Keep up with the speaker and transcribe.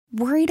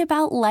Worried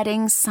about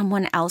letting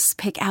someone else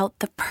pick out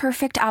the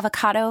perfect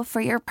avocado for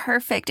your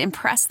perfect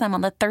impress them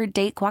on the third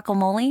date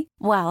guacamole?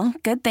 Well,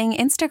 good thing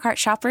Instacart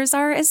shoppers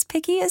are as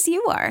picky as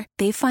you are.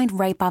 They find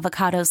ripe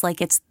avocados like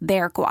it's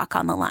their guac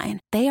on the line.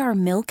 They are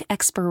milk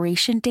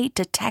expiration date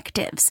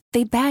detectives.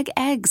 They bag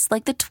eggs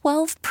like the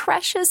 12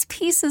 precious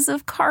pieces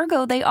of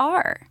cargo they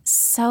are.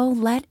 So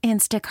let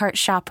Instacart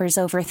shoppers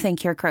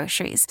overthink your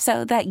groceries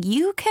so that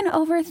you can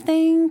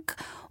overthink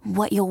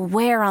what you'll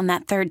wear on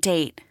that third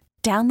date.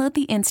 Download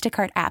the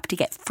Instacart app to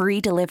get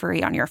free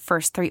delivery on your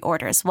first 3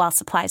 orders while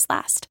supplies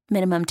last.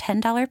 Minimum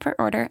 $10 per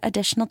order.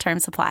 Additional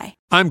terms apply.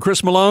 I'm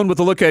Chris Malone with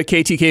a look at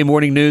KTK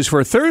Morning News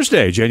for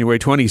Thursday, January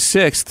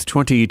 26th,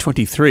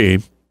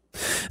 2023.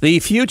 The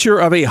future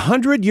of a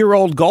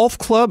 100-year-old golf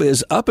club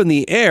is up in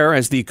the air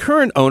as the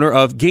current owner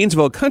of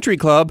Gainesville Country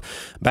Club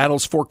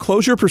battles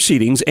foreclosure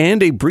proceedings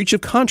and a breach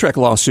of contract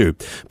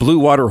lawsuit. Blue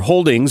Water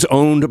Holdings,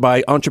 owned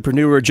by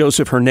entrepreneur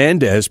Joseph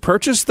Hernandez,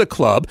 purchased the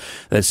club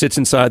that sits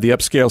inside the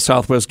upscale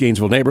Southwest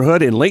Gainesville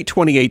neighborhood in late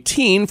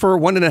 2018 for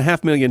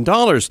 $1.5 million.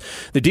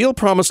 The deal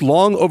promised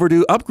long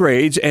overdue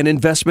upgrades and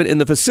investment in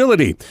the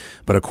facility.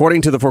 But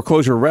according to the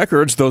foreclosure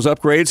records, those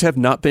upgrades have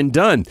not been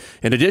done.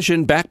 In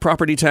addition, back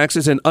property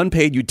taxes and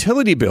unpaid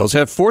utility bills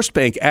have forced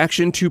bank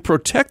action to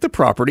protect the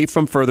property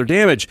from further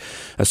damage.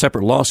 A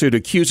separate lawsuit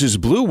accuses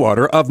Blue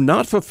Water of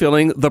not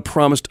fulfilling the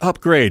promised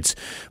upgrades.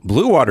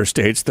 Blue Water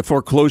states the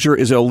foreclosure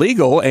is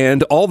illegal,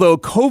 and although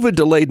COVID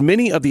delayed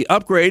many of the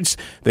upgrades,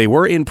 they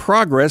were in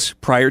progress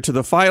prior to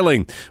the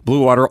filing.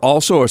 Blue Water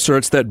also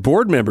asserts that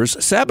board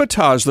members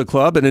sabotaged the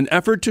club in an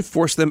effort to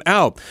force them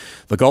out.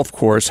 The golf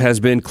course has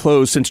been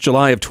closed since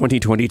July of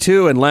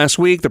 2022, and last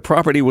week the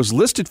property was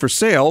listed for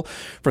sale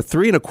for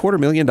 $3.25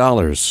 million.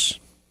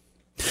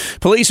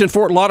 Police in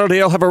Fort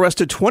Lauderdale have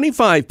arrested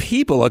 25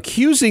 people,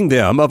 accusing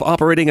them of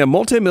operating a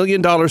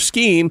multi-million-dollar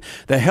scheme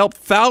that helped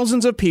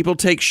thousands of people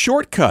take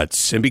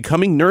shortcuts in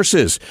becoming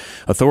nurses.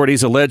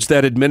 Authorities allege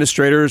that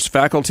administrators,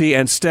 faculty,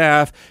 and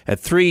staff at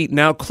 3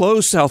 now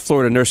closed South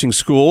Florida nursing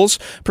schools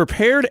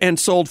prepared and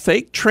sold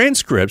fake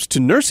transcripts to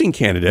nursing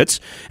candidates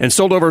and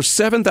sold over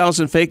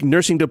 7,000 fake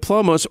nursing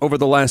diplomas over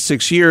the last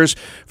 6 years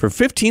for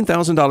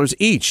 $15,000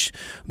 each.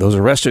 Those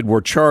arrested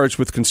were charged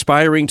with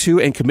conspiring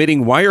to and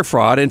committing wire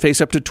fraud and face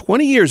up to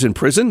 20 years in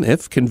prison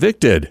if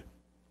convicted.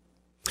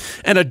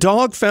 And a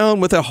dog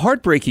found with a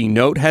heartbreaking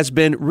note has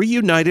been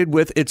reunited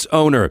with its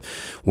owner.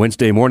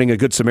 Wednesday morning, a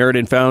Good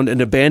Samaritan found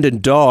an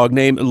abandoned dog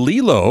named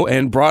Lilo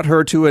and brought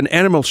her to an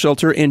animal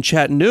shelter in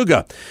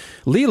Chattanooga.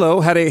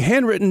 Lilo had a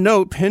handwritten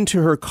note pinned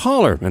to her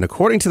collar, and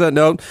according to that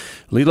note,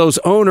 Lilo's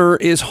owner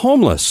is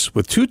homeless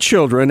with 2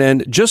 children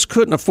and just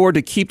couldn't afford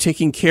to keep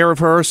taking care of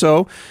her,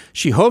 so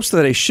she hopes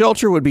that a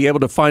shelter would be able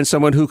to find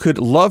someone who could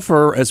love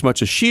her as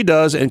much as she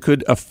does and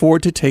could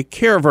afford to take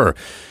care of her.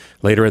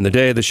 Later in the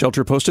day, the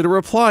shelter posted a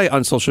reply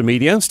on social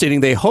media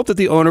stating they hope that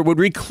the owner would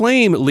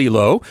reclaim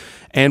Lilo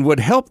and would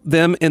help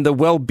them in the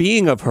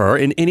well-being of her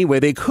in any way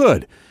they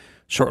could.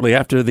 Shortly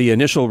after the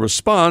initial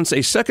response,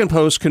 a second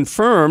post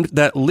confirmed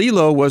that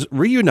Lilo was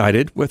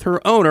reunited with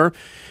her owner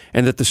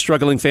and that the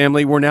struggling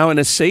family were now in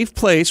a safe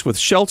place with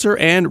shelter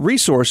and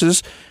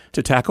resources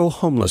to tackle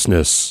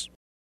homelessness.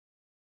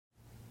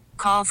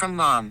 Call from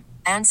mom.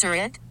 Answer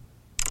it.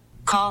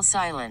 Call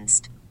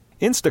silenced.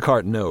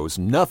 Instacart knows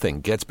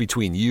nothing gets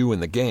between you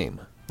and the game.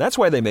 That's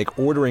why they make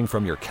ordering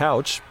from your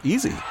couch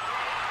easy.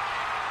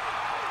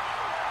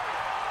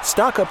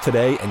 Stock up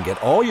today and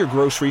get all your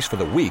groceries for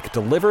the week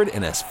delivered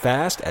in as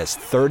fast as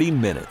 30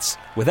 minutes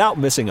without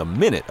missing a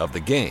minute of the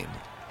game.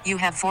 You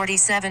have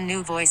 47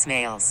 new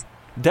voicemails.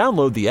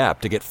 Download the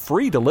app to get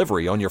free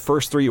delivery on your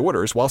first 3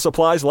 orders while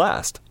supplies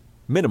last.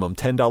 Minimum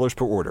 $10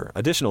 per order.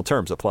 Additional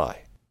terms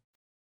apply.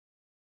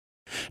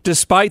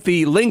 Despite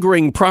the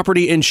lingering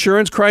property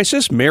insurance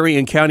crisis,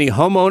 Marion County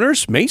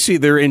homeowners may see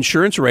their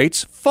insurance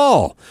rates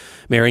fall.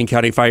 Marion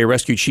County Fire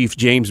Rescue Chief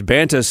James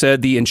Banta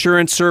said the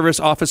Insurance Service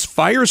Office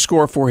fire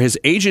score for his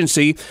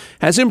agency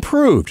has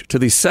improved to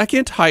the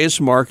second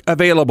highest mark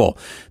available.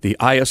 The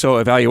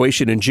ISO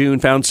evaluation in June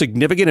found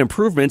significant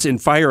improvements in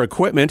fire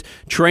equipment,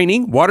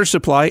 training, water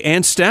supply,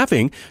 and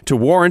staffing to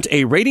warrant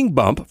a rating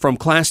bump from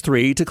Class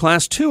 3 to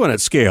Class 2 on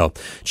its scale.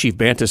 Chief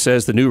Banta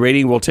says the new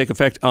rating will take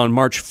effect on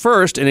March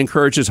 1st and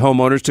encourages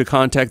homeowners to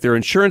contact their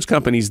insurance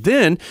companies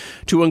then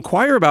to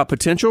inquire about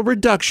potential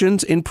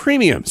reductions in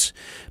premiums.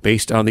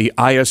 Based on the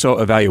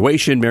ISO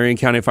evaluation, Marion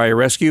County Fire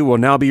Rescue will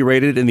now be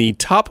rated in the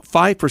top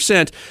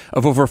 5%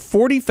 of over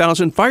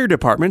 40,000 fire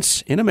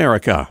departments in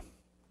America.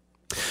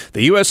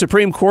 The U.S.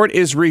 Supreme Court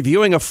is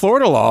reviewing a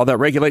Florida law that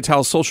regulates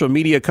how social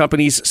media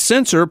companies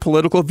censor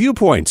political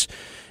viewpoints.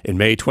 In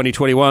May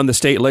 2021, the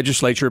state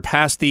legislature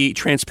passed the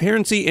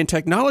Transparency in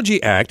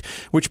Technology Act,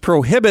 which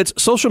prohibits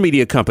social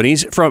media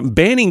companies from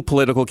banning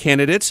political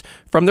candidates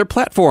from their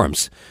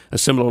platforms. A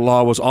similar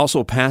law was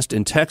also passed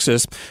in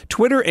Texas.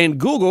 Twitter and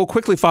Google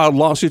quickly filed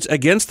lawsuits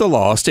against the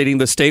law, stating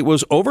the state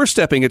was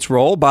overstepping its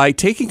role by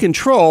taking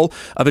control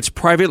of its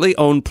privately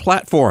owned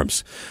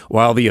platforms.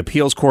 While the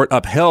appeals court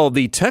upheld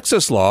the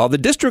Texas law, the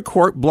district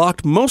court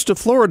blocked most of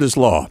Florida's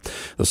law.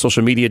 The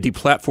social media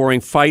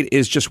deplatforming fight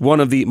is just one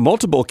of the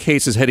multiple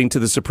cases heading to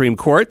the Supreme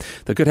Court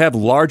that could have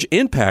large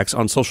impacts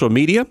on social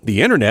media,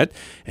 the internet,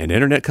 and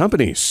internet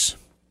companies.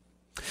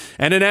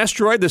 And an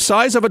asteroid the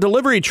size of a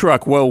delivery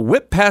truck will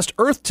whip past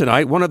Earth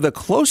tonight, one of the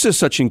closest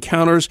such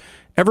encounters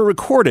ever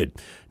recorded.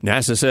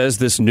 NASA says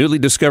this newly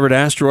discovered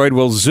asteroid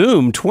will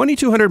zoom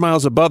 2,200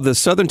 miles above the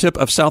southern tip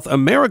of South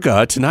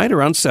America tonight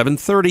around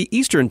 7:30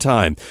 Eastern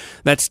Time.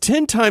 That's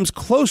 10 times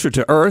closer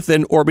to Earth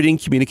than orbiting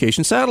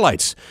communication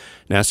satellites.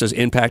 NASA's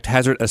Impact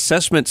Hazard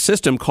Assessment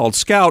System, called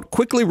SCOUT,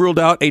 quickly ruled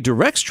out a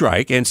direct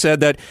strike and said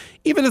that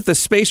even if the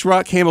space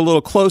rock came a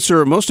little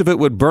closer, most of it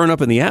would burn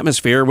up in the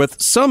atmosphere,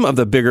 with some of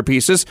the bigger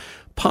pieces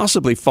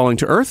possibly falling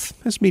to Earth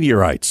as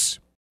meteorites.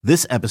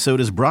 This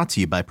episode is brought to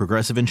you by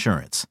Progressive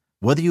Insurance.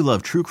 Whether you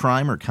love true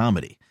crime or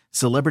comedy,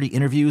 celebrity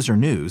interviews or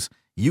news,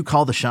 you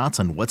call the shots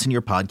on what's in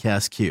your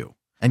podcast queue.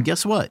 And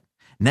guess what?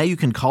 Now you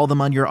can call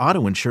them on your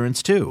auto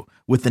insurance too,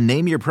 with the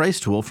Name Your Price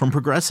tool from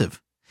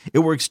Progressive. It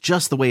works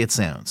just the way it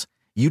sounds.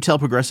 You tell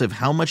Progressive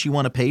how much you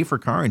want to pay for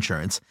car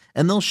insurance,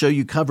 and they'll show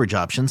you coverage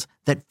options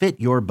that fit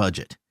your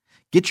budget.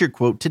 Get your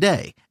quote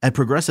today at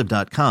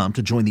Progressive.com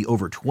to join the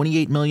over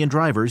 28 million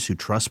drivers who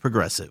trust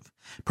Progressive.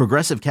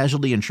 Progressive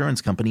Casualty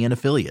Insurance Company and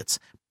Affiliates.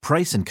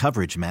 Price and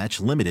coverage match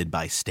limited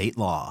by state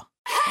law.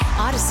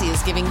 Odyssey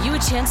is giving you a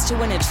chance to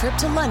win a trip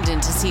to London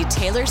to see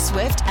Taylor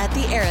Swift at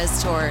the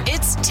Eras Tour.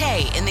 It's Tay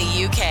in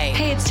the UK.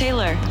 Hey, it's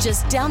Taylor.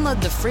 Just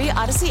download the free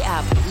Odyssey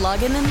app,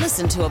 log in and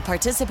listen to a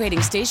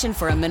participating station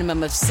for a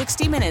minimum of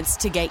 60 minutes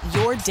to get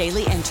your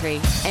daily entry.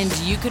 And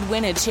you could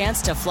win a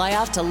chance to fly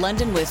off to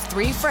London with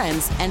 3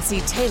 friends and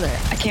see Taylor.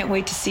 I can't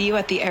wait to see you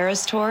at the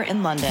Eras Tour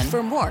in London.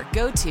 For more,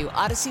 go to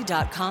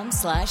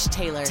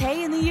odyssey.com/Taylor.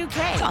 Tay in the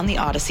UK. It's on the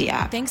Odyssey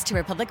app. Thanks to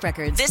Republic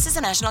Records. This is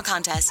a national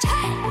contest.